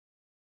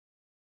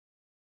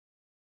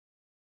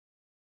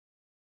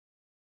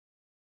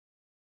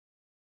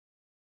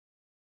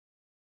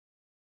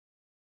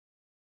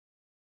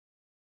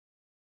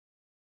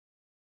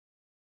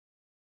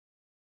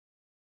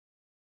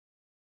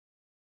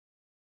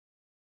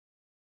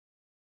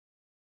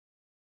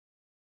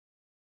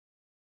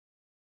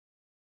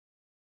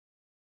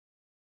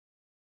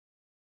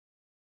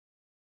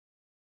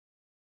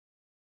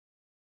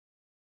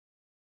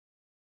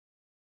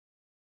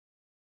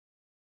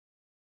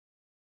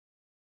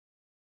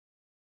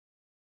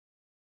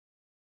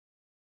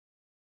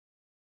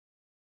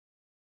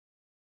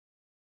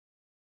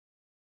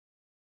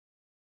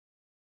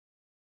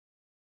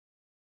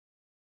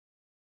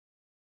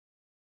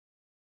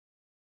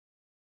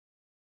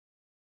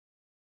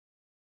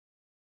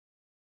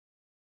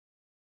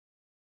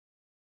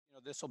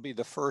This will be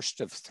the first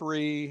of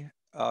three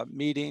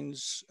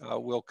meetings.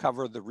 We'll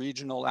cover the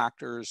regional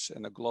actors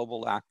and the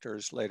global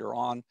actors later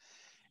on.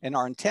 And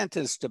our intent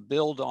is to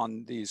build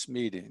on these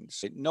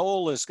meetings.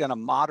 Noel is going to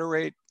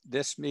moderate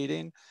this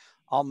meeting.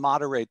 I'll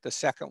moderate the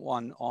second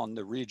one on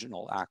the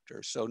regional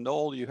actors. So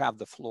Noel, you have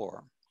the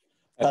floor.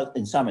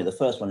 In summary, the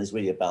first one is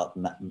really about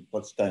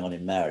what's going on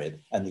in Mareb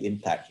and the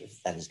impact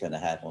that is going to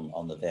have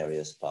on the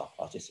various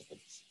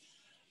participants.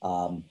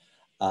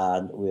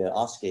 And we're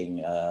asking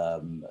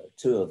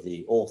two of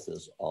the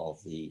authors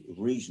of the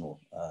regional,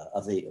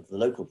 of the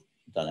local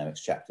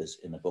dynamics chapters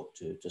in the book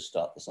to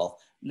start this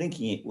off,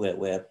 linking it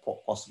where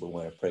possible,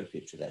 where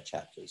appropriate to their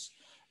chapters.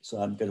 So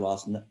I'm going to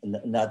ask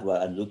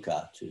Nadwa and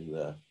Luca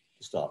to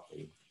start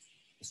the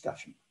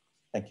discussion.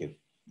 Thank you.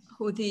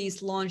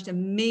 Houthis launched a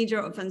major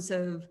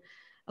offensive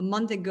a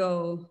month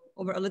ago,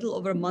 a little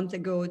over a month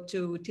ago,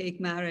 to take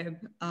Mareb.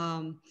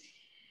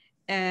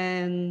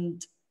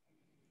 And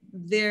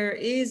there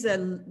is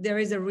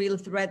a real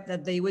threat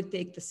that they would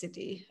take the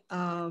city.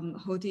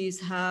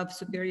 Houthis have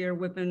superior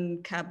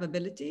weapon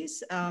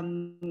capabilities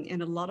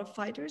and a lot of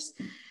fighters.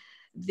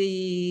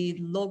 The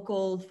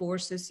local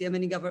forces,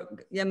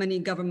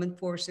 Yemeni government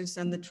forces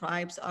and the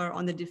tribes are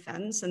on the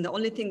defense. And the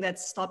only thing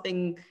that's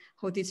stopping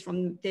Houthis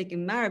from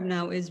taking Mareb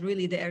now is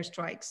really the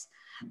airstrikes.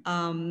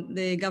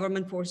 The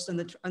government forces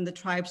and the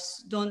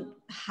tribes don't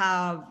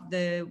have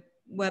the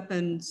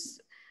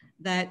weapons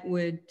that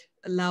would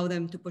allow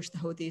them to push the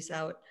Houthis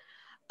out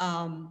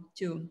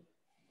too.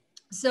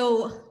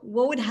 So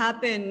what would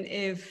happen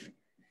if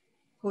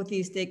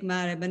Houthis take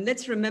Mareb? And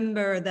let's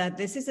remember that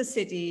this is a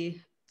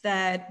city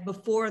that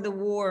before the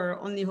war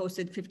only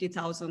hosted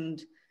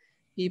 50,000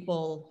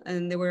 people,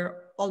 and they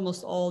were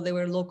almost all, they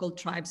were local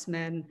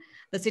tribesmen.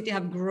 The city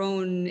have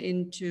grown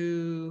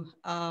into,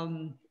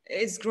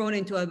 it's grown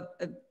into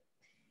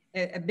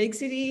a big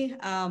city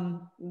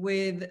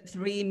with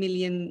 3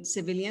 million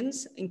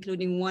civilians,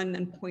 including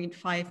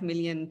 1.5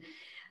 million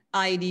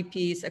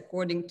IDPs,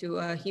 according to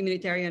a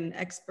humanitarian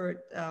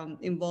expert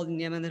involved in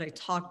Yemen that I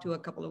talked to a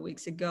couple of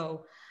weeks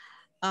ago.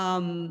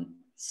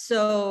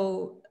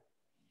 So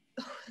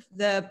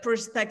the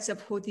prospects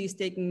of Houthis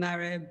taking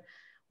Mareb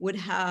would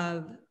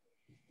have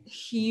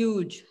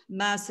huge,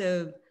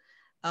 massive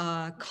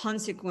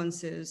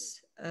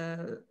consequences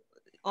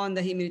on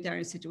the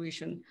humanitarian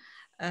situation.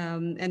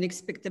 And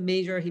expect a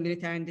major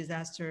humanitarian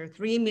disaster.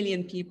 3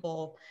 million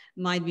people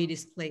might be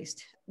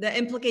displaced. The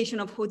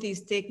implication of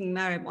Houthis taking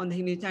Mareb on the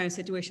humanitarian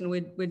situation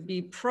would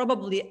be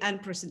probably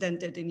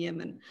unprecedented in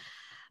Yemen.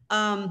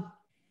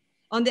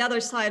 On the other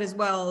side as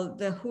well,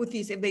 the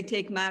Houthis, if they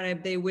take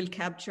Mareb, they will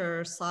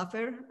capture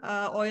Safir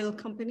oil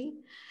company.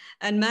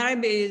 And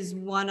Mareb is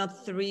one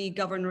of 3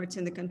 governorates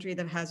in the country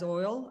that has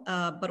oil,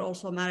 but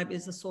also Mareb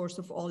is the source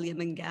of all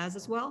Yemen gas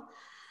as well.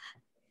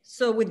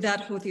 So with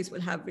that, Houthis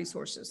will have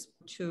resources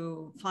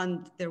to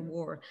fund their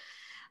war.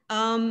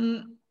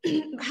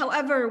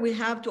 However, we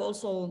have to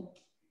also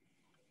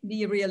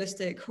be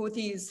realistic.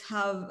 Houthis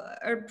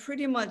are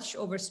pretty much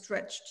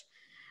overstretched.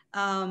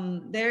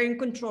 They're in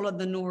control of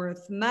the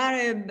north.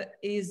 Mareb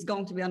is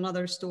going to be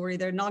another story.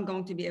 They're not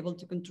going to be able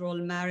to control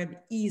Mareb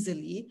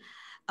easily.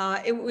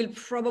 It will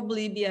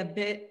probably be a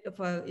bit of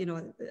a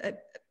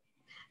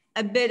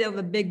bit of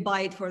a big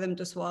bite for them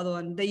to swallow,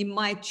 and they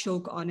might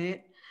choke on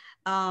it.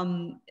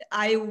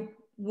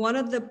 One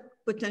of the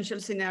potential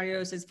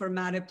scenarios is for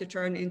Mareb to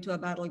turn into a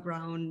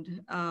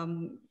battleground.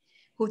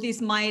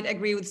 Houthis might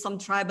agree with some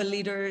tribal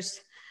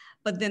leaders,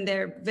 but then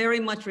they're very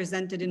much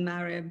resented in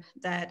Mareb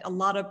that a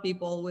lot of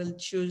people will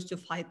choose to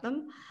fight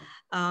them.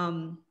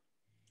 Now,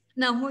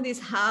 Houthis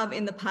have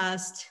in the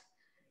past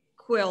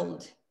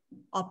quelled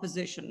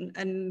opposition,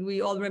 and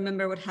we all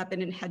remember what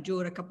happened in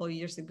Hajur a couple of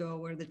years ago,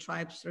 where the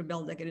tribes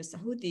rebelled against the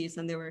Houthis,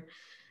 and they were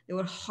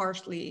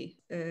harshly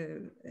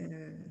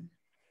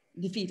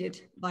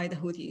defeated by the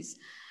Houthis.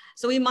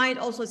 So we might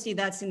also see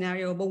that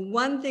scenario. But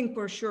one thing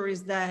for sure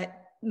is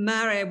that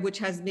Mareb, which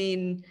has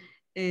been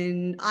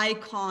an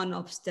icon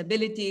of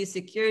stability,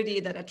 security,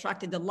 that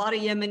attracted a lot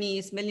of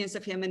Yemenis, millions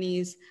of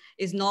Yemenis,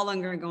 is no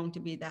longer going to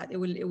be that. It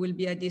will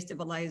be a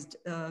destabilized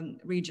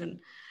region.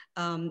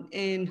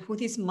 And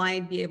Houthis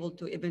might be able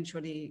to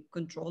eventually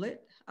control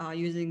it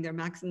using their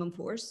maximum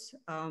force.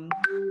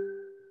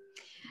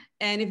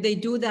 And if they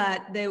do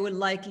that, they will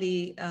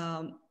likely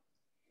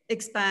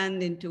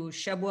expand into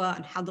Shabwa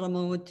and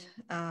Hadramaut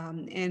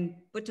and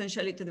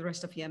potentially to the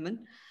rest of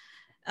Yemen.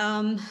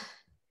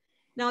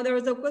 Now, there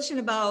was a question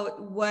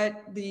about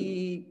what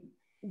the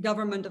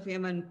government of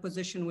Yemen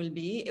position will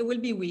be. It will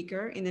be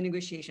weaker in the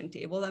negotiation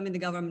table. I mean, the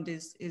government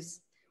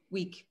is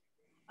weak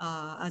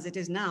as it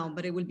is now,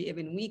 but it will be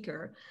even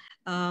weaker.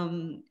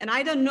 And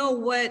I don't know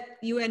what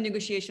UN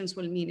negotiations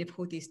will mean if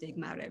Houthis take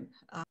Mareb.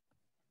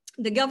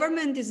 The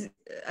government is,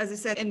 as I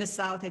said, in the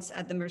south, it's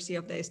at the mercy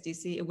of the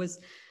SDC. It was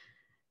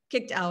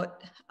kicked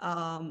out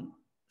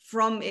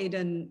from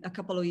Aden a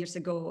couple of years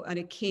ago, and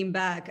it came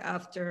back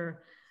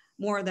after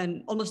more than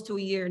almost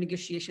 2-year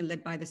negotiation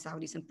led by the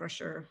Saudis and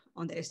pressure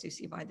on the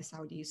STC by the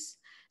Saudis.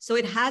 So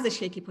it has a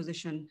shaky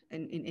position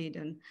in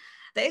Aden.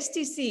 The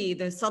STC,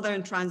 the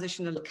Southern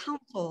Transitional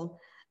Council,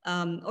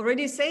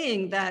 already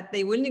saying that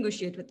they will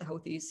negotiate with the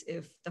Houthis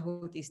if the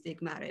Houthis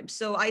take Mareb.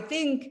 So I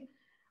think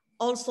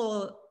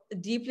also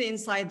deeply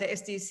inside the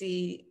STC,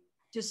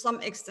 to some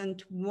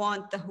extent,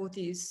 want the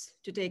Houthis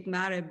to take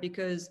Mareb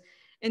because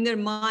in their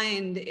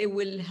mind, it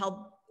will help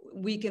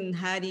weaken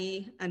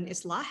Hadi and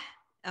Islah.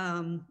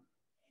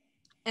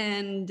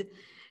 And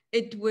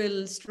it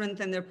will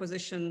strengthen their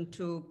position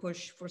to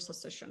push for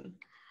secession.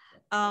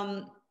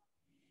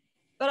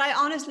 But I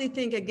honestly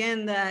think,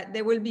 again, that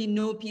there will be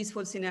no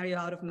peaceful scenario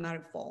out of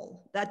Mareb fall.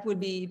 That would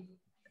be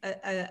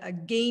a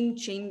game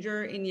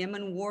changer in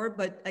Yemen war,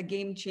 but a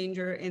game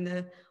changer in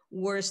the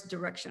worst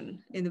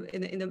direction,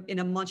 in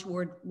a much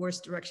worse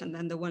direction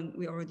than the one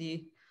we already,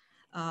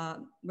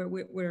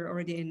 we're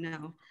already in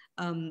now.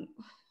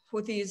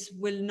 Houthis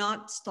will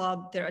not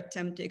stop their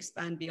attempt to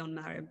expand beyond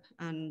Mareb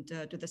and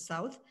to the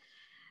south.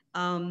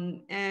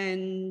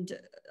 And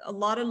a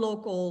lot of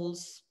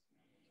locals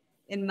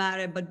in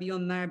Mareb, but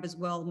beyond Mareb as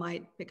well,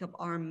 might pick up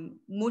arm,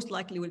 most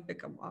likely will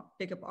pick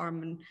up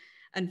arm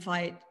and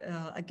fight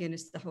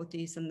against the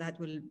Houthis, and that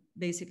will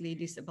basically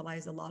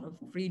destabilize a lot of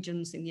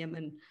regions in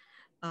Yemen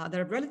that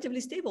are relatively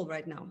stable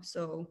right now.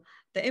 So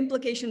the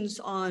implications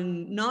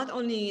on not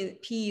only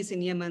peace in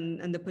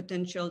Yemen and the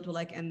potential to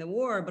like end the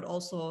war, but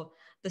also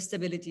the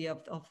stability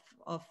of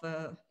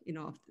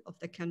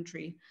the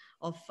country,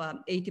 of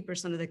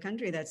 80% of the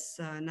country that's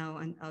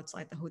now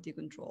outside the Houthi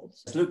control.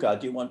 So. Luca,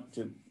 do you want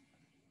to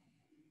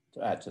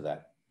add to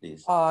that,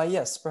 please?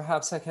 Yes,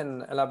 perhaps I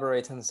can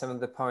elaborate on some of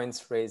the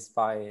points raised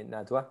by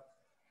Nadwa.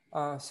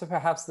 So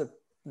perhaps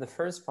the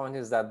first point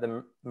is that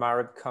the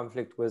Mareb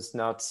conflict was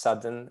not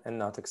sudden and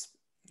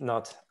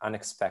not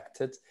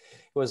unexpected. It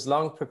was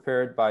long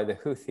prepared by the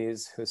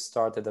Houthis, who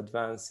started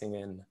advancing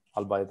in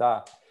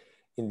al-Bayda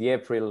in the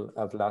April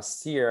of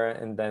last year,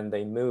 and then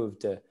they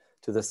moved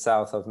to the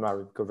south of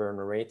Mareb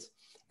Governorate.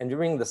 And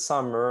during the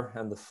summer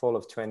and the fall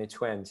of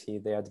 2020,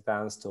 they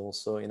advanced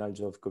also in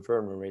al-Jawf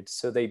Governorate.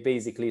 So they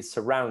basically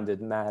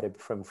surrounded Mareb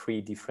from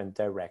 3 different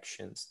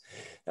directions.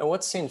 Now,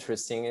 what's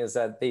interesting is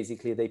that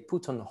basically they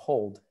put on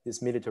hold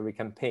this military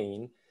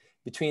campaign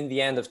between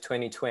the end of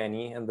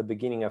 2020 and the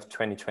beginning of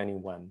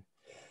 2021.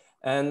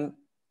 And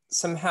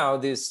somehow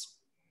this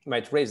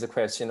might raise the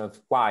question of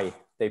why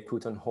they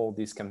put on hold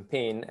this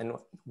campaign and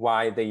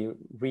why they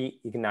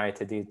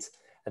reignited it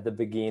at the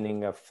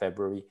beginning of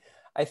February.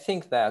 I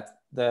think that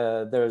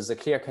there's a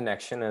clear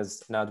connection,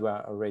 as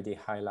Nadwa already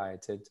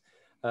highlighted,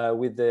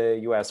 with the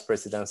US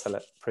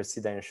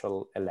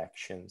presidential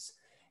elections.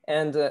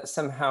 And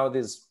somehow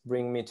this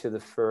brings me to the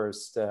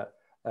first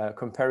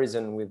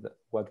comparison with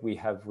what we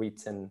have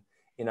written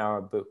in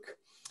our book.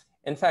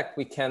 In fact,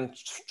 we can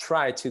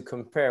try to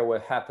compare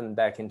what happened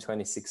back in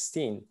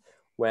 2016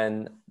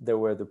 when there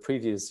were the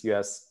previous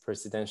US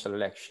presidential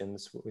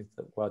elections with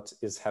what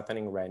is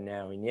happening right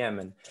now in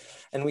Yemen.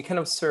 And we can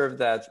observe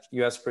that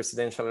US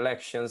presidential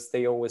elections,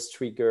 they always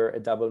trigger a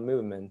double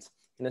movement.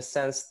 In a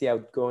sense, the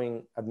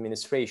outgoing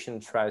administration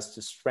tries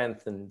to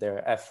strengthen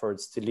their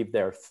efforts to leave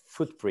their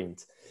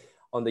footprint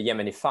on the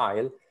Yemeni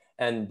file.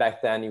 And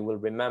back then you will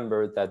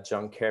remember that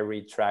John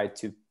Kerry tried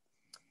to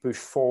push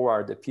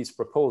forward a peace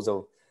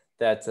proposal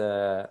that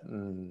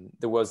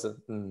there was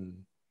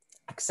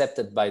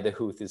accepted by the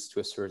Houthis to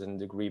a certain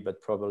degree,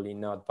 but probably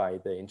not by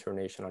the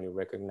internationally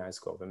recognized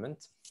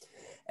government.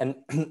 And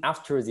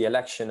after the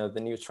election of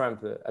the new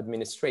Trump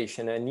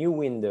administration, a new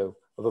window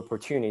of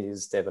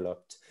opportunities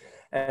developed.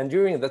 And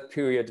during that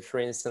period, for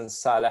instance,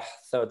 Saleh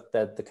thought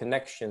that the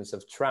connections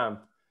of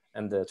Trump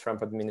and the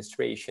Trump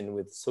administration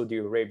with Saudi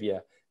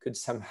Arabia could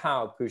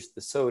somehow push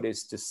the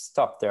Saudis to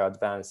stop their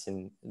advance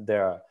in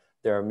their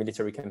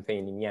military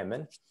campaign in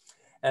Yemen.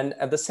 And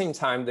at the same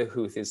time, the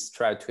Houthis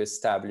tried to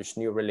establish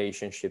new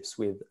relationships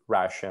with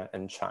Russia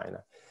and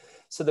China.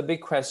 So the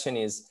big question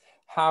is,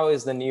 how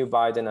is the new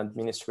Biden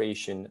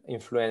administration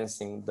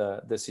influencing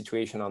the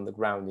situation on the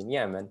ground in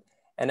Yemen?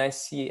 And I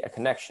see a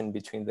connection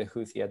between the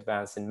Houthi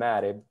advance in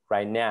Mareb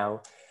right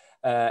now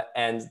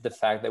and the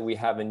fact that we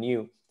have a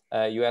new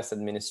US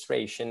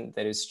administration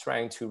that is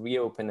trying to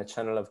reopen a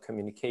channel of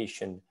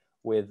communication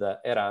with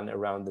Iran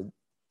around the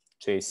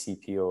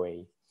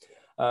JCPOA.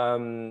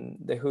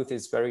 The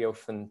Houthis very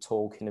often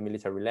talk in a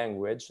military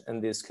language,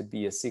 and this could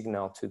be a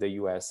signal to the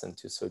US and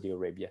to Saudi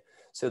Arabia.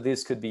 So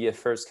this could be a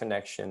first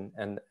connection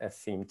and a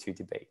theme to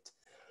debate.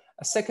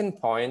 A second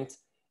point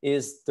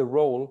is the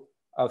role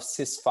of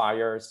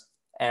ceasefires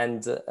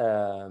and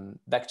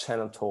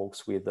back-channel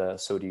talks with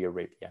Saudi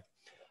Arabia.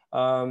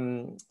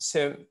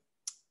 So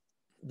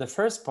the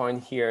first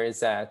point here is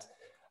that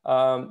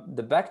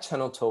the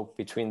back-channel talk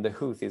between the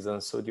Houthis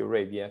and Saudi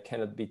Arabia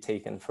cannot be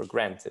taken for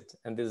granted.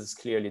 And this is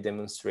clearly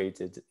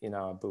demonstrated in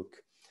our book.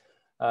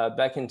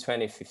 Back in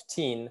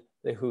 2015,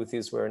 the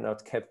Houthis were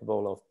not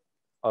capable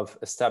of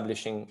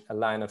establishing a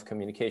line of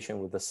communication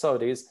with the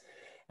Saudis.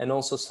 And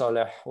also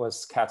Saleh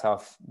was cut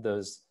off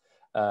those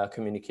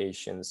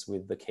communications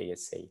with the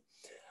KSA.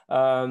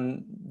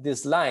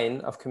 This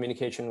line of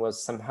communication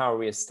was somehow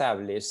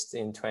reestablished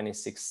in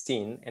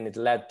 2016, and it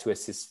led to a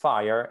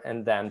ceasefire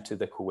and then to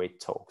the Kuwait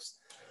talks.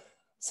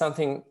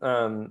 Something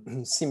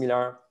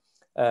similar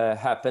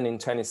happened in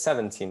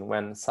 2017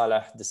 when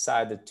Saleh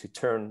decided to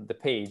turn the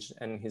page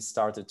and he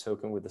started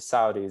talking with the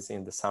Saudis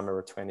in the summer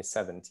of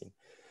 2017.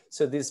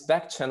 So these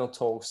back channel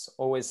talks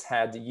always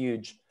had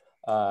huge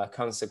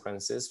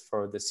consequences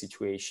for the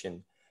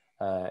situation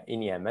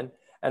in Yemen.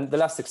 And the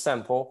last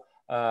example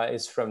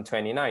is from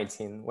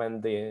 2019 when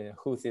the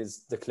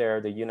Houthis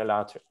declared a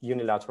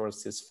unilateral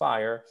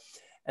ceasefire,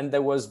 and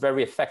that was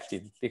very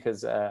effective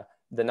because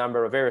the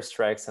number of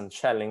airstrikes and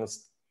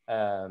shellings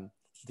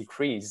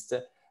decreased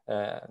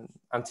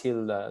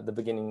until the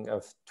beginning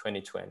of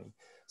 2020.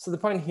 So the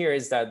point here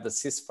is that the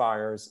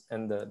ceasefires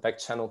and the back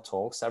channel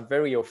talks are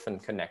very often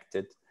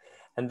connected,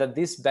 and that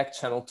these back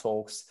channel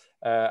talks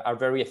are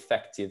very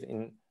effective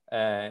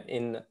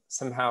in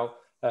somehow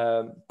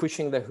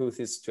pushing the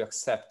Houthis to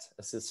accept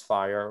a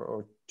ceasefire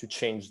or to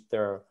change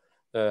their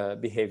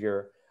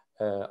behavior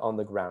on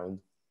the ground.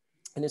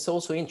 And it's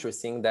also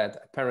interesting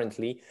that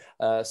apparently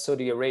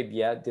Saudi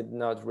Arabia did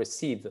not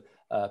receive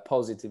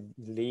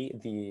positively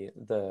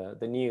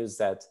the news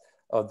that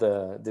of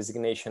the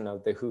designation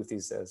of the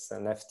Houthis as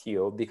an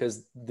FTO,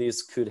 because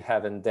this could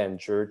have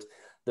endangered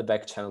the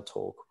back channel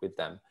talk with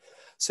them.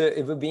 So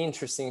it would be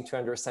interesting to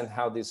understand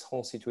how this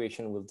whole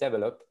situation will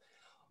develop.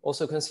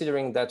 Also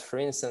considering that, for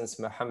instance,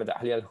 Mohammed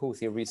Ali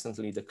al-Houthi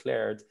recently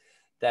declared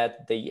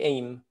that they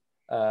aim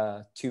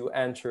to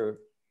enter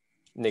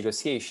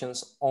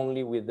negotiations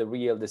only with the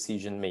real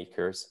decision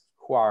makers,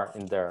 who are,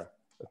 in their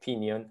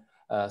opinion,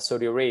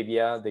 Saudi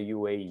Arabia, the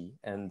UAE,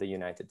 and the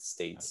United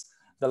States.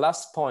 The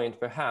last point,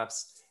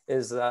 perhaps,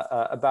 is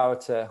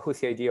about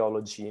Houthi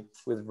ideology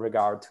with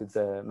regard to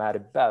the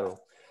Mareb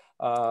battle.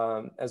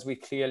 As we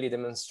clearly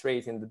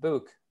demonstrate in the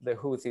book, the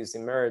Houthis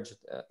emerged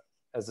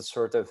as a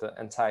sort of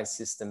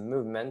anti-system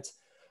movement.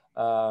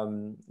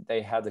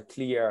 They had a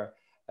clear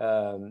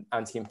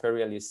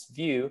anti-imperialist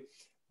view,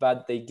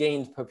 but they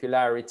gained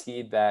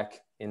popularity back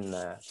in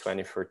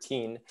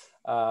 2014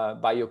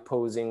 by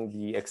opposing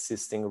the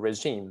existing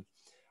regime.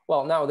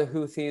 Well, now the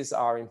Houthis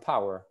are in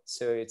power,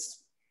 so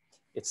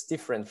it's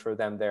different for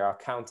them. They are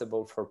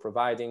accountable for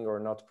providing or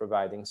not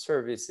providing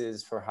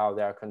services, for how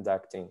they are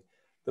conducting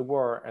the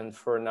war, and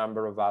for a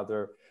number of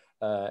other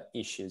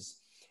issues.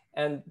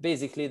 And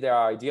basically their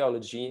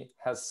ideology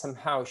has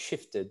somehow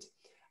shifted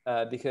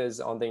because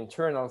on the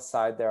internal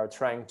side, they are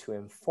trying to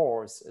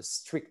enforce a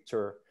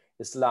stricter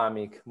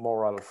Islamic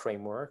moral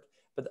framework.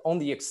 But on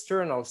the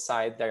external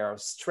side, they are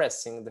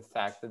stressing the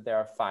fact that they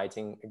are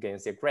fighting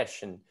against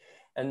aggression.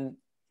 And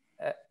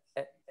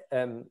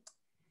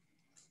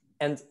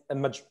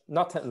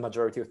not a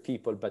majority of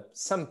people, but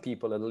some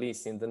people, at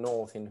least in the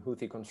north, in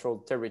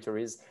Houthi-controlled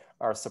territories,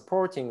 are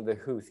supporting the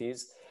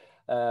Houthis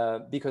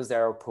because they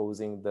are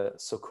opposing the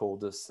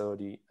so-called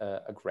Saudi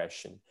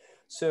aggression.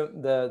 So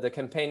the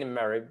campaign in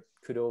Mareb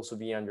could also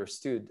be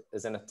understood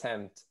as an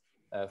attempt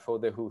for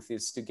the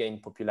Houthis to gain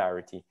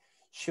popularity.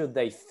 Should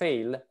they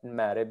fail in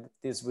Mareb,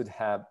 this would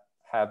have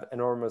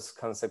enormous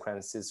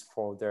consequences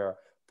for their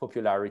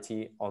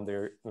popularity on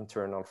their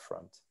internal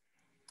front.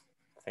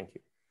 Thank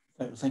you.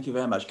 Thank you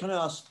very much. Can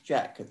I ask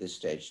Jack at this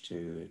stage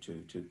to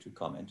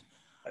comment?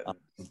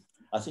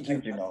 I think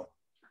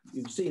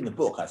you've seen the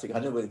book. I think I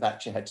don't know whether you've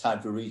actually had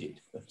time to read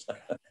it.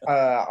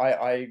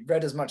 I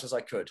read as much as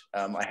I could.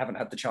 I haven't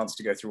had the chance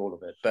to go through all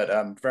of it,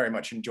 but very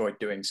much enjoyed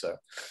doing so.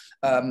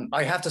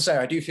 I have to say,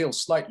 I do feel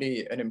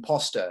slightly an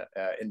imposter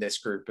in this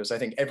group, as I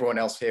think everyone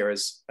else here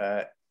is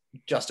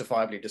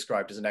justifiably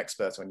described as an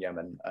expert on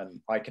Yemen, and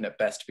I can at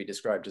best be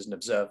described as an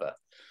observer.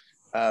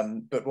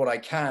 But what I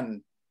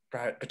can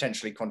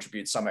potentially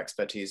contribute some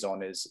expertise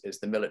on is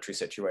the military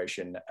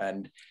situation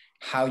and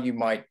how you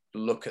might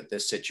look at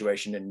this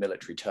situation in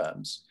military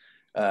terms.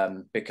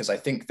 Because I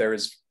think there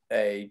is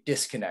a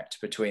disconnect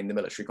between the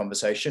military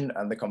conversation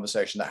and the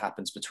conversation that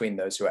happens between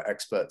those who are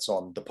experts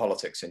on the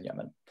politics in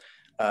Yemen,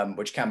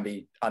 which can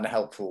be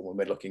unhelpful when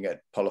we're looking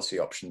at policy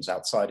options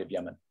outside of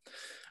Yemen.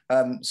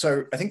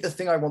 So I think the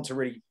thing I want to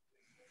really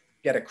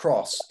get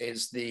across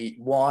is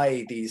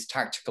why these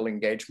tactical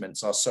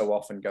engagements are so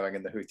often going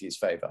in the Houthis'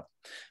 favor.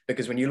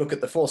 Because when you look at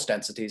the force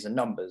densities and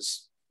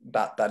numbers,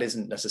 that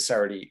isn't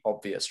necessarily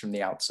obvious from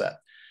the outset.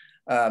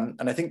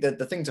 And I think that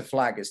the thing to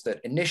flag is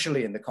that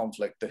initially in the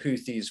conflict, the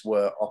Houthis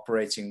were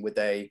operating with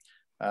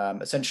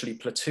essentially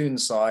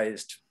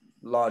platoon-sized,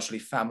 largely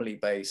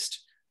family-based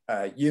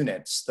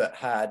units that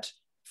had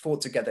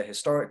fought together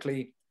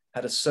historically,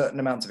 had a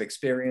certain amount of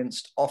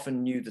experience,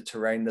 often knew the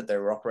terrain that they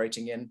were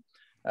operating in,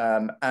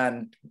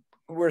 and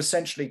were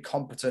essentially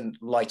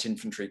competent light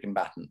infantry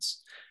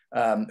combatants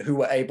who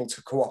were able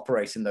to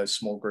cooperate in those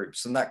small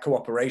groups. And that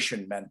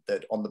cooperation meant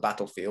that on the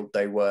battlefield,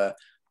 they were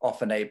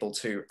often able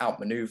to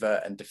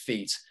outmaneuver and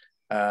defeat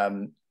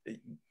Yemeni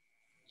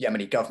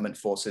government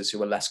forces who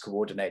were less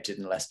coordinated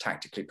and less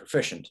tactically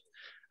proficient,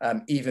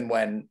 even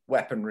when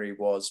weaponry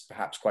was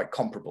perhaps quite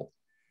comparable.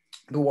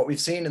 But what we've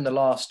seen in the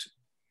last,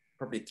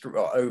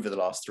 over the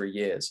last 3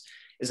 years,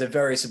 is a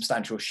very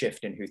substantial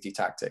shift in Houthi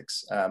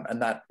tactics.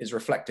 And that is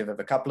reflective of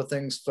a couple of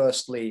things.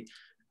 Firstly,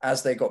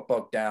 as they got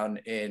bogged down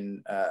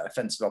in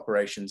offensive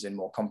operations in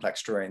more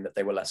complex terrain that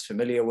they were less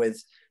familiar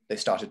with, they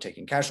started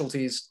taking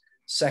casualties.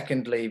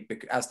 Secondly,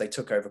 as they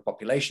took over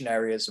population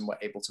areas and were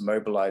able to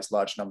mobilize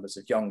large numbers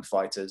of young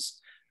fighters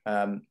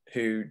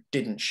who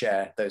didn't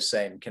share those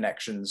same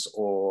connections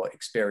or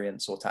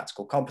experience or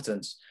tactical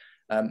competence,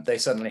 they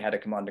suddenly had a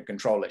command and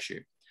control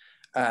issue.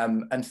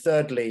 And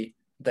thirdly,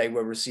 they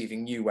were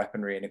receiving new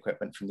weaponry and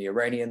equipment from the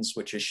Iranians,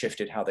 which has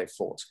shifted how they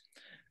fought.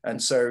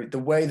 And so the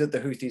way that the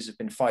Houthis have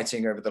been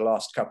fighting over the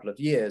last couple of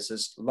years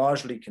has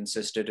largely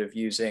consisted of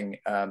using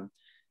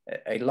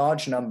a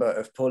large number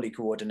of poorly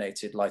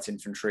coordinated light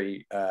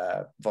infantry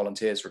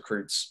volunteers,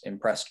 recruits,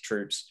 impressed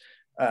troops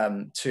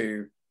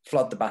to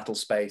flood the battle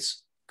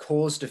space,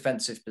 cause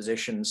defensive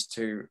positions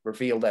to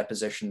reveal their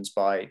positions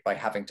by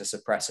having to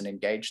suppress and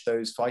engage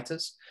those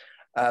fighters.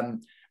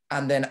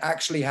 And then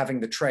actually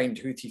having the trained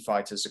Houthi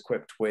fighters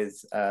equipped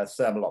with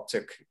thermal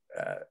optic,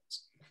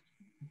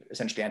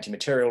 essentially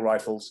anti-material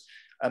rifles,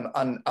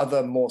 and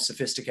other more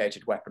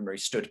sophisticated weaponry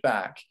stood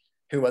back,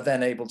 who are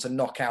then able to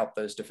knock out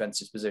those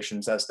defensive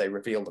positions as they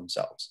reveal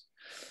themselves.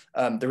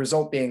 The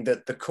result being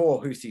that the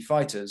core Houthi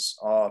fighters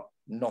are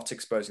not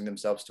exposing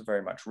themselves to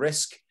very much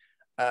risk.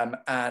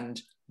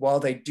 And while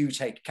they do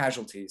take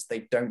casualties,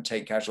 they don't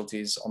take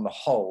casualties on the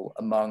whole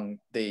among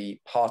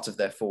the part of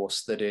their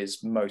force that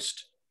is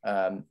most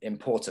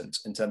important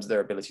in terms of their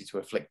ability to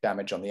inflict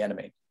damage on the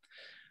enemy.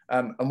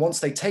 And once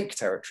they take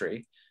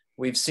territory,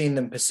 we've seen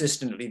them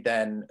persistently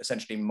then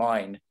essentially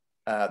mine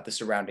the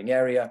surrounding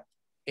area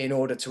in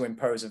order to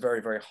impose a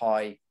very, very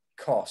high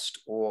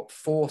cost or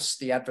force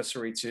the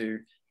adversary to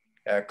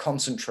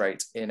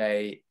concentrate in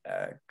a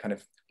kind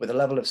of with a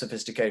level of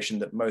sophistication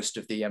that most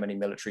of the Yemeni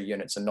military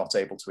units are not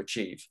able to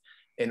achieve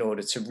in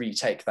order to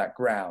retake that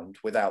ground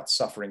without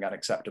suffering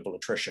unacceptable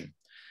attrition.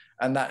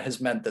 And that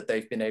has meant that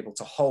they've been able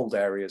to hold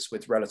areas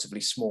with relatively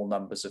small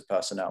numbers of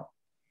personnel.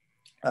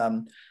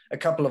 A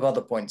couple of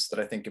other points that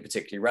I think are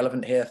particularly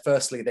relevant here.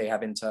 Firstly, they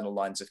have internal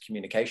lines of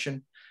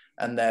communication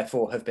and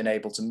therefore have been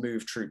able to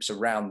move troops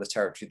around the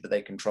territory that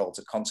they control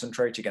to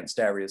concentrate against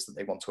areas that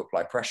they want to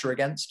apply pressure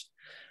against.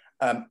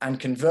 And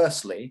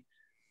conversely,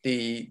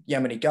 the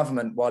Yemeni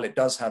government, while it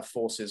does have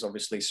forces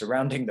obviously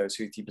surrounding those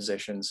Houthi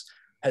positions,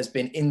 has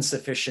been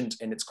insufficient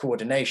in its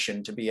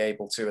coordination to be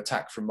able to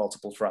attack from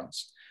multiple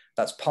fronts.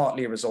 That's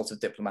partly a result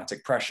of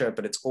diplomatic pressure,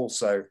 but it's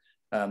also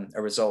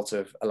a result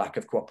of a lack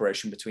of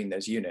cooperation between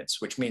those units,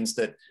 which means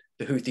that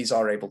the Houthis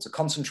are able to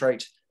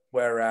concentrate,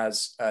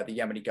 whereas the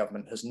Yemeni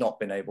government has not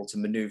been able to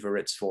maneuver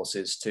its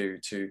forces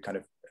to kind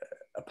of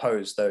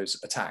oppose those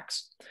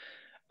attacks.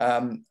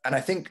 And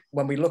I think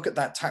when we look at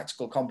that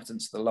tactical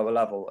competence at the lower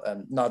level,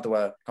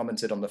 Nadwa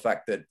commented on the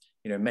fact that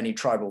many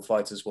tribal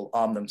fighters will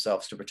arm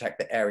themselves to protect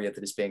the area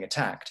that is being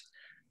attacked.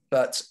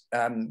 But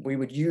we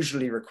would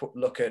usually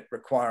look at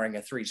requiring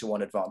a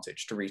 3-to-1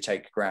 advantage to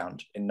retake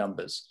ground in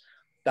numbers.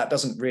 That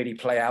doesn't really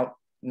play out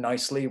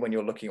nicely when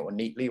you're looking, or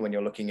neatly when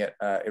you're looking at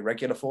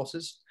irregular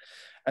forces.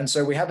 And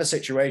so we have a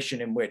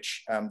situation in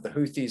which the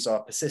Houthis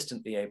are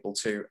persistently able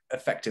to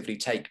effectively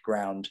take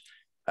ground,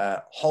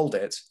 hold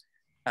it,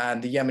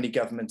 and the Yemeni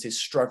government is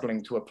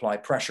struggling to apply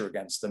pressure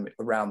against them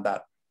around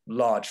that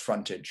large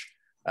frontage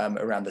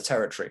around the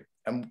territory.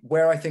 And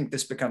where I think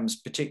this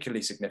becomes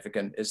particularly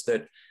significant is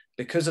that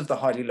because of the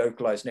highly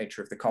localized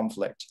nature of the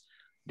conflict,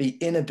 the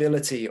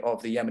inability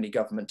of the Yemeni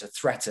government to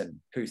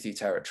threaten Houthi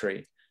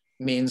territory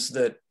means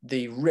that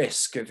the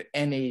risk of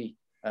any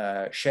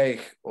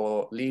sheikh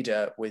or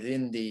leader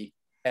within the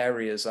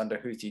areas under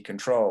Houthi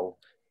control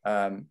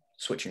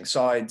switching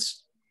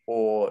sides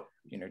or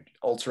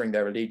altering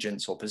their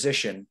allegiance or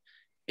position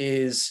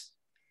is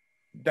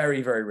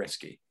very, very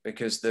risky,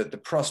 because the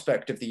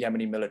prospect of the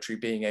Yemeni military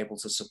being able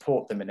to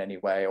support them in any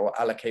way or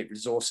allocate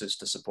resources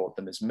to support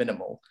them is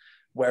minimal,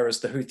 whereas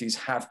the Houthis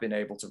have been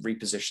able to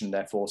reposition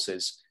their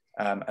forces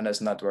and, as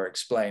Nadwa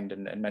explained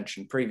and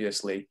mentioned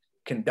previously,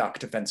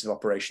 conduct offensive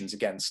operations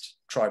against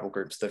tribal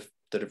groups that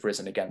have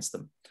risen against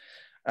them.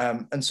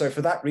 And so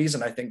for that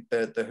reason, I think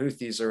the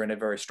Houthis are in a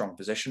very strong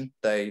position.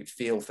 They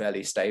feel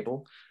fairly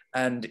stable.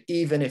 And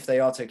even if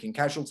they are taking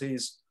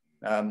casualties,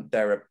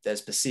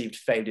 there's perceived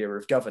failure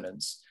of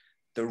governance,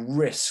 the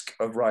risk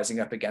of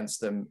rising up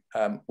against them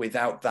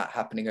without that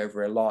happening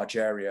over a large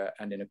area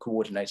and in a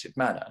coordinated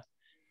manner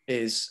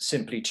is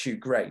simply too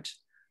great.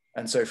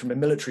 And so from a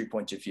military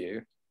point of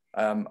view,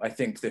 I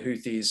think the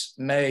Houthis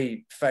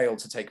may fail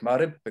to take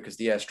Mareb because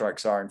the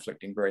airstrikes are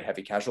inflicting very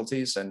heavy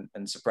casualties and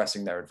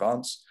suppressing their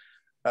advance,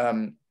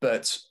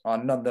 but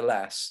are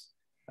nonetheless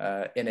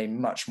in a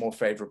much more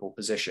favorable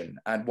position,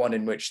 and one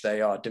in which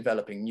they are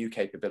developing new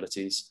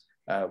capabilities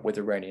with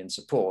Iranian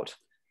support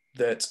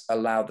that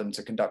allow them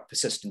to conduct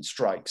persistent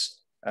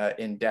strikes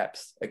in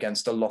depth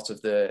against a lot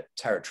of the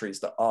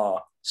territories that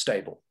are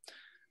stable.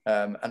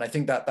 And I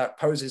think that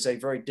poses a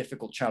very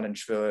difficult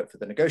challenge for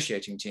the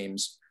negotiating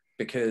teams,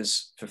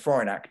 because for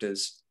foreign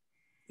actors,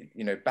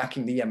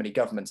 backing the Yemeni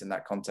government in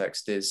that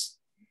context is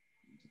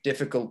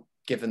difficult,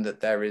 given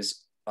that there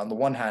is on the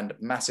one hand,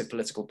 massive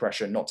political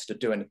pressure not to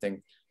do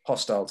anything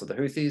hostile to the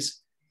Houthis,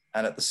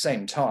 and at the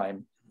same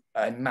time,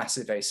 a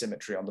massive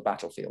asymmetry on the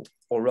battlefield,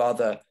 or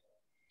rather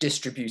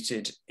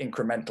distributed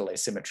incremental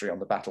asymmetry on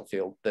the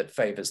battlefield that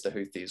favors the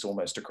Houthis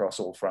almost across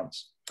all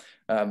fronts.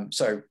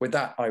 So with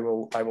that, I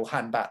will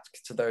hand back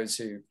to those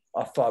who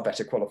are far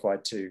better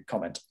qualified to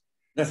comment.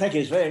 No, thank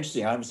you. It's very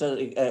interesting. I was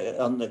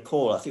on the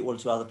call. I think one or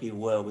two other people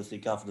were with the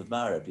governor of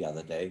Mareb the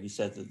other day. He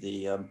said that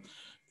the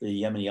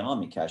Yemeni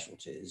army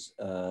casualties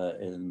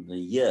in the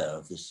year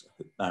of this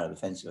Mareb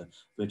offensive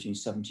were between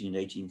 17 and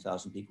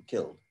 18,000 people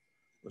killed,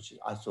 which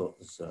I thought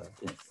was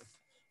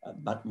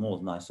more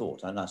than I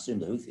thought. And I assume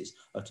the Houthis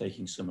are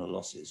taking similar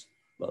losses,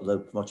 although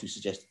from what you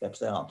suggested, perhaps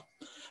they aren't.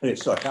 Anyway,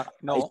 sorry.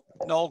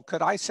 Noel,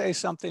 could I say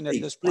something at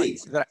this point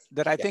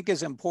that I think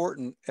is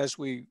important as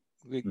we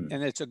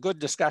and it's a good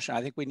discussion.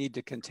 I think we need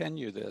to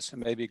continue this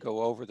and maybe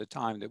go over the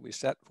time that we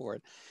set for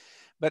it.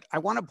 But I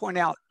want to point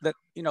out that,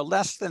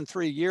 less than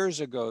 3 years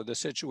ago, the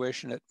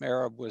situation at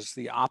Mareb was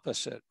the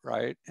opposite,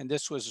 right? And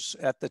this was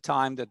at the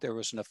time that there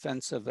was an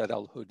offensive at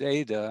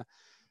al-Hudaydah,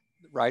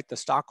 right? The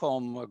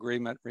Stockholm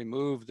Agreement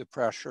removed the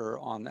pressure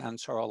on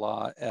Ansar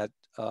Allah at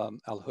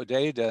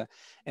al-Hudaydah.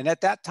 And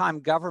at that time,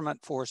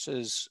 government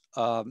forces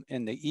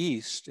in the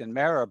east, in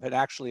Mareb, had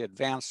actually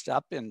advanced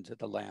up into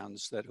the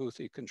lands that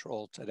Houthi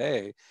control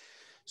today.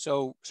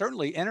 So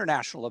certainly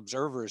international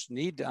observers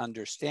need to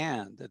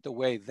understand that the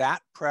way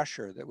that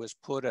pressure that was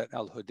put at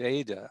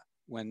al-Hudaydah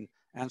when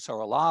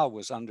Ansar Allah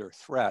was under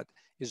threat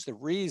is the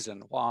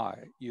reason why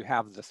you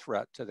have the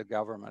threat to the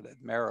government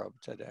at Mareb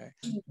today.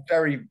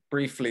 Very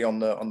briefly on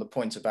the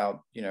point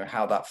about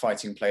how that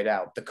fighting played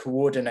out, the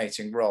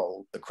coordinating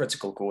role, the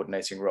critical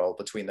coordinating role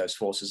between those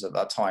forces at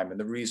that time, and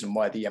the reason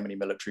why the Yemeni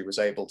military was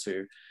able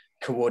to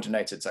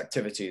coordinate its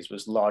activities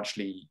was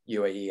largely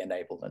UAE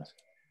enablement.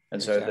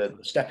 And so the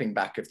stepping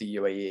back of the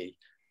UAE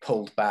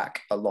pulled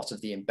back a lot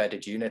of the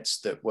embedded units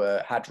that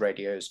had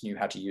radios, knew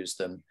how to use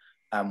them,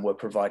 and were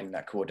providing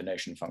that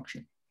coordination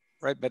function.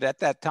 Right, but at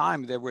that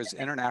time, there was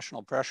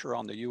international pressure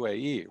on the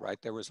UAE,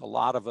 right? There was a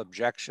lot of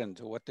objection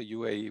to what the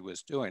UAE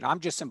was doing. I'm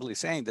just simply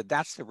saying that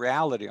that's the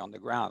reality on the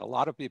ground. A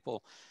lot of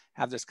people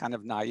have this kind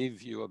of naive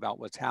view about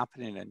what's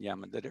happening in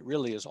Yemen, that it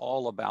really is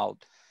all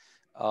about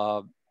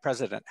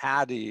President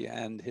Hadi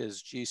and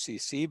his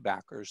GCC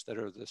backers that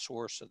are the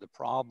source of the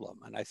problem.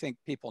 And I think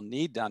people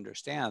need to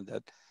understand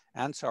that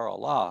Ansar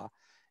Allah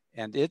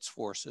and its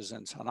forces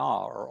in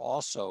Sana'a are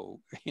also,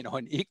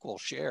 an equal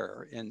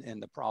share in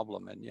the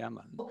problem in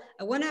Yemen.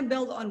 I want to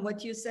build on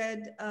what you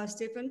said,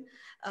 Stephen.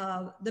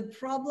 The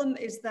problem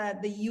is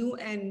that the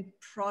UN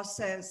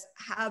process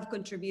have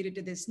contributed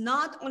to this,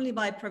 not only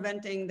by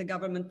preventing the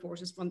government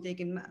forces from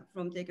taking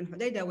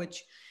Hudaydah,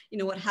 which,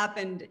 what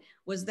happened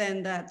was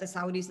then that the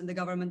Saudis and the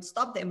government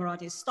stopped, the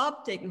Emiratis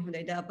stopped taking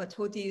Hudaydah, but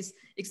Houthis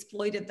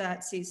exploited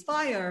that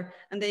ceasefire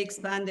and they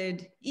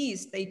expanded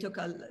east. They took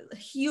a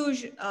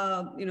huge,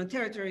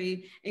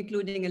 territory,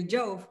 including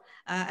al-Jawf,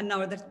 and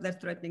now they're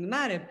threatening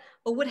Mareb.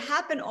 But what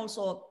happened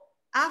also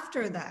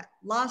after that,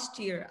 last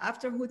year,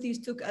 after Houthis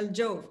took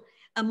al-Jawf,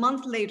 a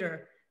month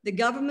later, the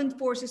government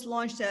forces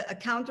launched a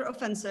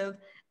counter-offensive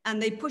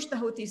and they pushed the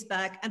Houthis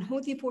back, and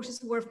Houthi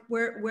forces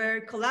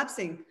were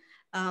collapsing.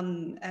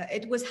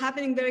 It was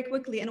happening very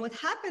quickly. And what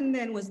happened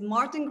then was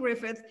Martin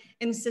Griffith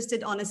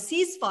insisted on a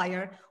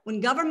ceasefire when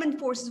government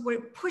forces were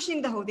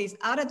pushing the Houthis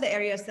out of the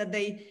areas that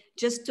they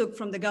just took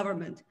from the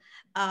government.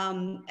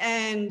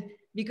 And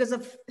because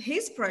of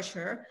his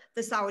pressure,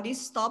 the Saudis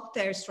stopped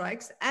their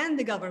strikes and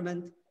the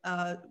government,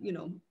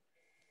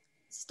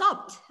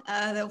 stopped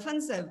the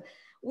offensive,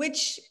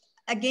 which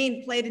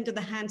again played into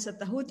the hands of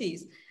the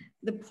Houthis.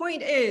 The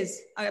point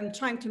I'm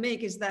trying to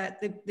make is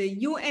that the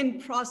UN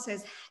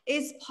process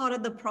is part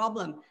of the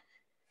problem.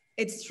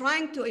 It's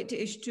trying to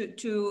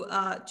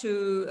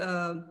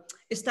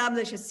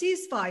establish a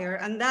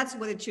ceasefire, and that's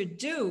what it should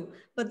do.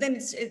 But then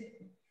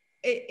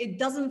it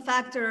doesn't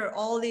factor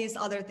all these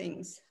other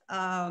things.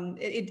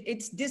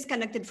 It's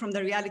disconnected from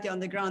the reality on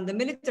the ground, the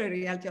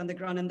military reality on the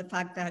ground, and the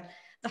fact that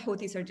the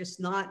Houthis are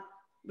just not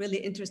really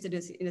interested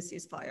in a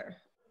ceasefire.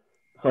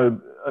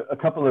 So a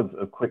couple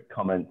of quick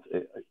comments.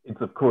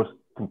 It's of course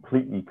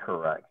completely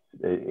correct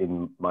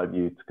in my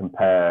view to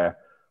compare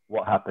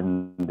what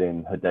happened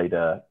in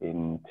Hudaydah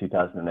in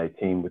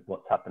 2018 with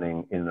what's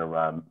happening in and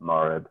around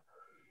Mareb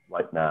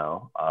right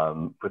now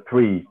for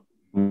three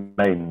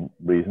main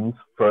reasons.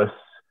 First,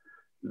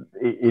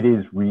 it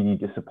is really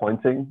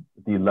disappointing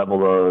the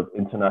level of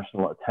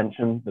international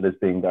attention that is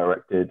being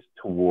directed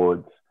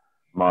towards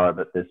Mareb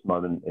at this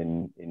moment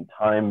in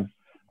time.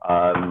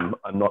 I'm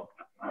not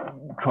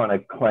trying to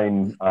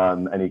claim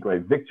any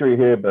great victory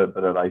here, but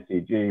at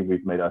ICG,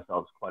 we've made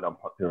ourselves quite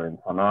unpopular in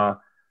Sana'a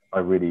by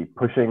really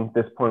pushing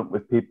this point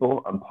with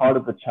people. And part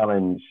of the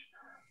challenge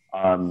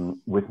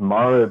with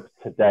Mareb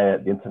today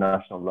at the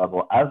international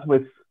level, as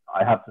with,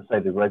 I have to say,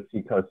 the Red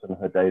Sea Coast and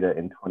Hudaydah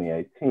in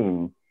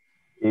 2018,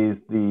 is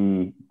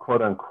the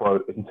quote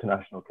unquote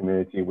international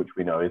community, which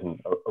we know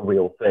isn't a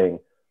real thing,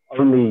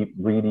 only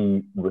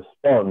really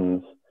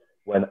responds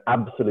when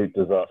absolute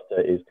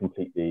disaster is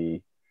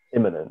completely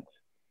imminent.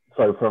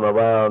 so from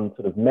around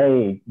sort of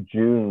May,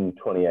 June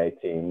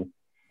 2018,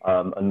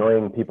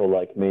 annoying people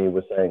like me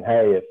were saying,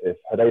 hey, if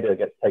Hodeidah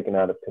gets taken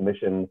out of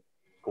commission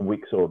for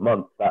weeks or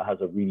months, that has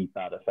a really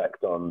bad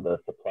effect on the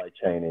supply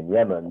chain in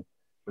Yemen.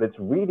 But it's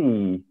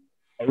really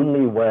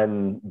only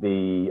when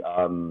the,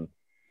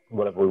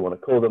 whatever we want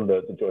to call them,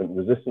 the joint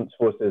resistance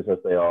forces as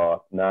they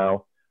are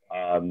now,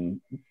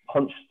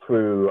 punched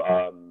through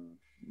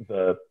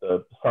the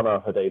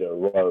Sana'a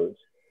Hodeidah road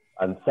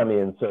and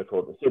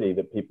semi-encircled the city,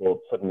 that people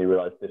suddenly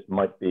realized this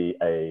might be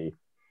a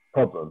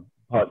problem,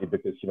 partly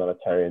because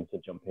humanitarians are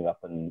jumping up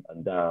and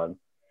down.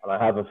 And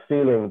I have a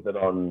feeling that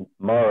on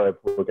Mareb,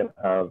 we're going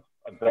to have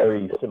a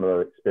very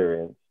similar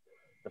experience.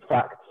 The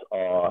facts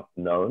are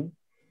known.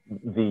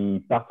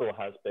 The battle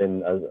has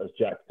been, as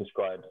Jack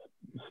described,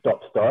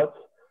 stop-start,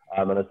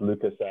 and as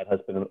Luca said,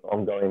 has been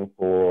ongoing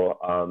for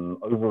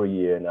over a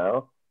year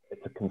now.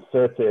 It's a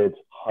concerted,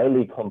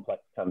 highly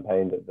complex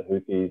campaign that the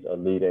Houthis are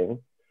leading,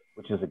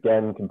 which is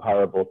again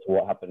comparable to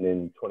what happened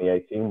in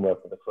 2018, where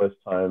for the first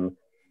time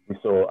we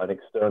saw an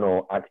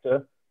external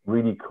actor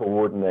really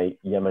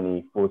coordinate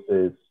Yemeni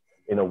forces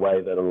in a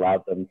way that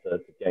allowed them to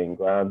gain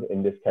ground,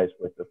 in this case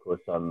with, of course,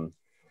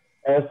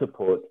 air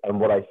support. And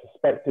what I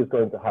suspect is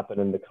going to happen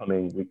in the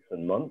coming weeks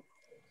and months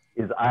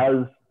is,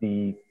 as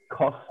the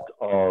cost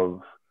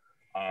of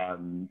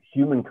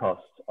human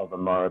costs of a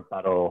Mareb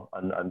battle,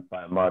 and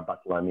by a Mareb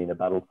battle I mean a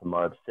battle for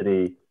Mareb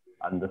city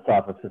and the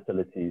Safa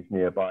facilities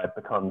nearby,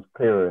 becomes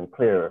clearer and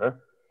clearer.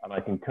 And I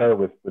concur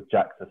with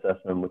Jack's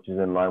assessment, which is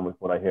in line with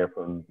what I hear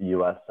from the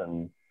US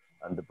and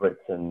the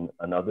Brits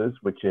and others,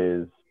 which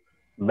is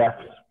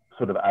left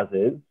sort of as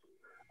is.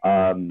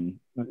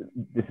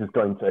 This is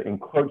going to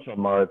encroach on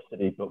Mareb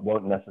city, but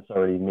won't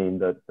necessarily mean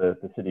that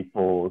the city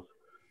falls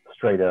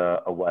straight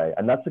away.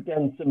 And that's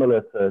again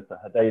similar to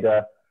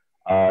Hodeidah,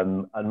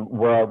 and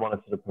where I want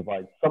to sort of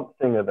provide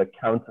something of a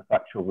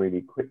counterfactual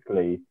really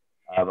quickly.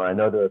 I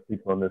know there are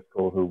people on this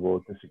call who will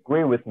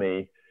disagree with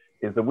me,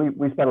 is that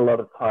we spent a lot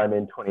of time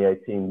in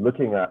 2018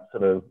 looking at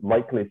sort of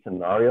likely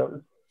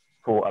scenarios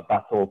for a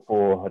battle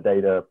for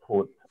Hodeidah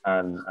port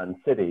and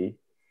city.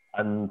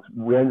 And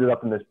we ended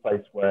up in this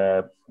place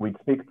where we'd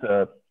speak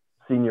to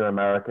senior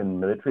American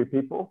military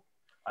people,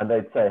 and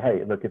they'd say,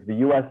 hey, look, if the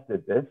US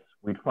did this,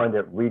 we'd find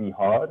it really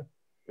hard.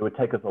 It would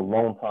take us a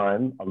long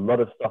time. A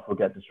lot of stuff would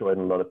get destroyed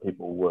and a lot of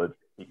people would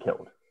be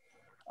killed.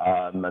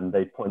 And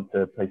they point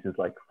to places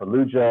like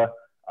Fallujah,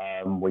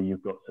 where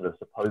you've got sort of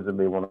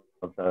supposedly one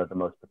of the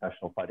most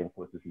professional fighting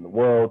forces in the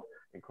world,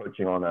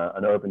 encroaching on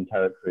an urban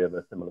territory of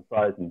a similar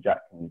size. And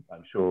Jack can,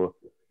 I'm sure,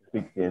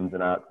 speak the ins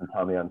and outs and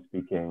tell me I'm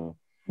speaking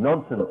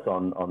nonsense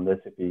on this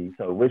if he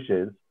so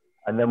wishes.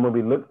 And then when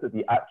we looked at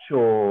the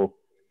actual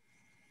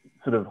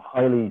sort of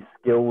highly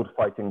skilled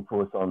fighting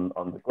force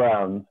on the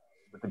ground,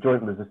 with the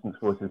joint resistance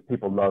forces,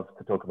 people love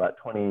to talk about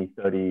 20,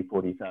 30,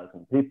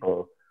 40,000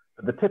 people.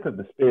 But the tip of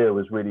the spear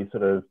was really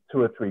sort of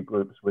 2 or 3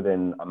 groups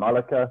within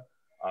Amalika,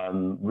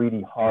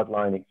 really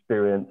hardline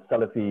experienced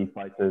Salafi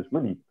fighters,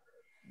 really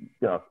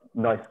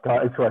nice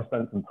guys who I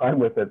spent some time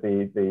with at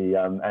the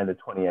end of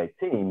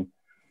 2018.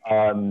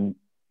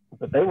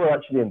 But they were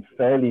actually in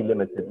fairly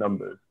limited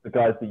numbers. The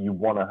guys that you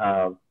want to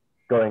have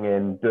going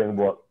in, doing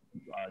what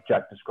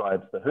Jack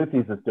describes the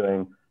Houthis as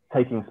doing,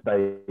 taking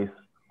space,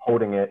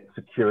 holding it,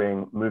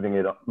 securing, moving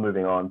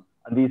on.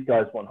 And these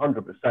guys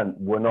 100%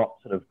 were not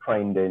sort of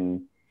trained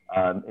in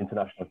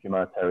international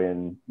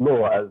humanitarian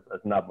law, as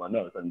Nadwa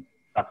knows. And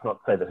that's not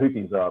to say the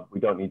Houthis are. We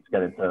don't need to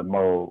get into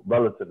moral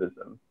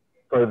relativism.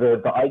 So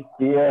the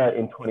idea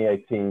in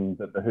 2018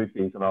 that the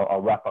Houthis, and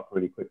I'll wrap up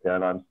really quickly,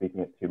 and I'm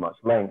speaking at too much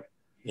length,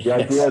 the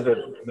idea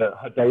that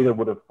Hodeidah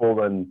would have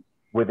fallen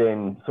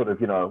within sort of,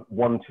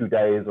 1-2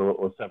 days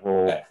or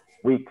several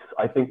weeks,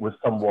 I think was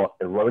somewhat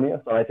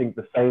erroneous. And I think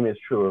the same is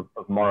true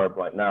of Mareb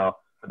right now.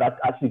 But that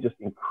actually just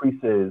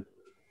increases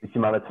the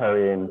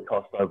humanitarian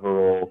cost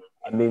overall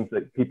and means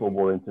that people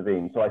will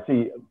intervene. So I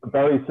see a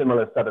very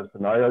similar set of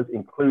scenarios,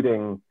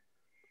 including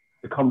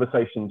the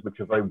conversations which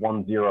are very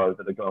 1-0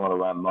 that are going on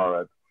around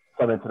Mareb.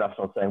 Some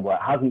international saying, well,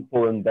 it hasn't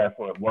fallen,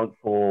 therefore it won't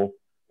fall,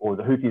 or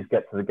the Houthis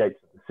get to the gates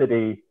of the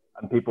city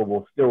and people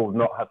will still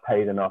not have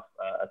paid enough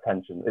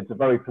attention. It's a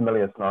very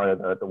familiar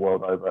scenario the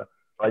world over.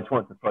 I just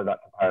wanted to throw that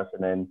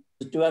comparison in.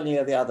 Do any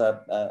of the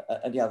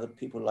other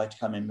people like to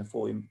come in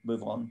before we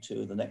move on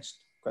to the next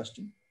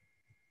question?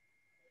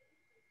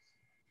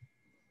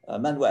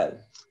 Manuel.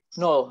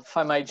 No, if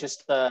I might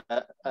just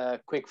a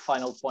quick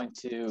final point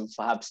to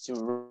perhaps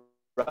to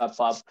wrap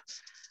up.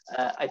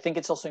 I think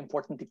it's also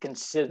important to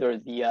consider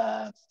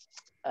the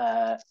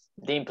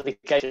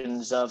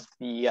implications of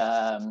the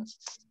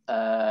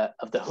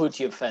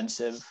Houthi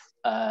offensive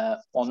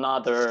on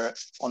other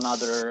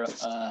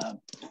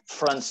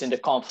fronts in the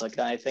conflict.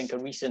 And I think a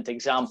recent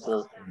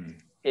example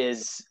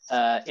is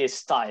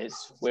Taiz,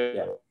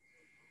 where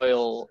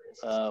oil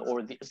or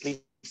at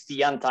least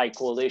the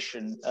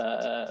anti-coalition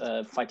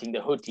fighting the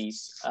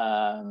Houthis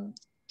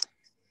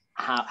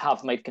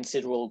have made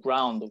considerable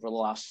ground over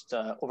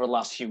the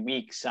last few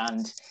weeks,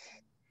 and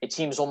it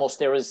seems almost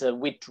there is a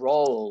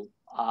withdrawal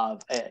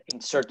in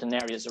certain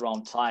areas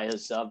around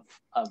Taiz of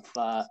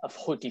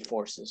Houthi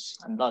forces,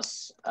 and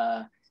thus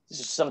this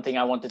is something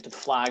I wanted to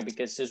flag,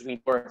 because as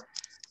we were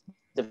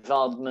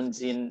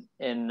developments in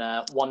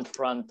one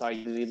front are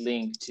usually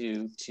linked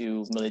to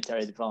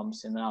military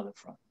developments in another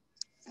front.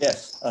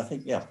 Yes, I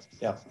think yes.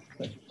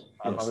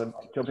 I'm going to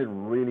jump in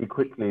really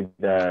quickly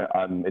there.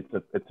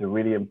 It's a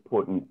really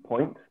important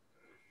point,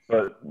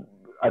 but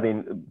I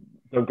mean,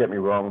 don't get me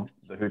wrong,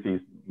 the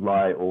Houthis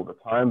lie all the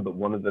time, but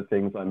one of the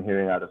things I'm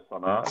hearing out of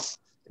Sana'a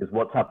is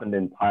what's happened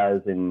in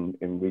Taiz in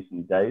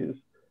recent days,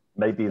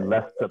 maybe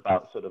less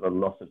about sort of a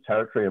loss of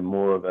territory and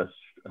more of a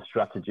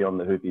strategy on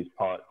the Houthis'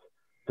 part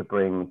to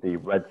bring the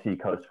Red Sea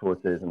coast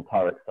forces and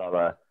Tariq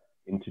Saleh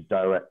into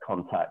direct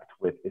contact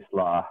with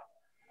Islah,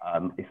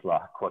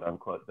 quote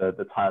unquote,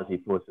 the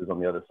Taizi forces on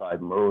the other side.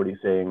 And we're already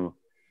seeing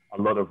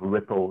a lot of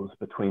ripples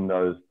between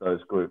those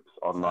groups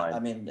online. I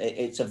mean,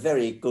 it's a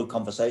very good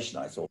conversation,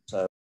 I thought.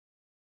 So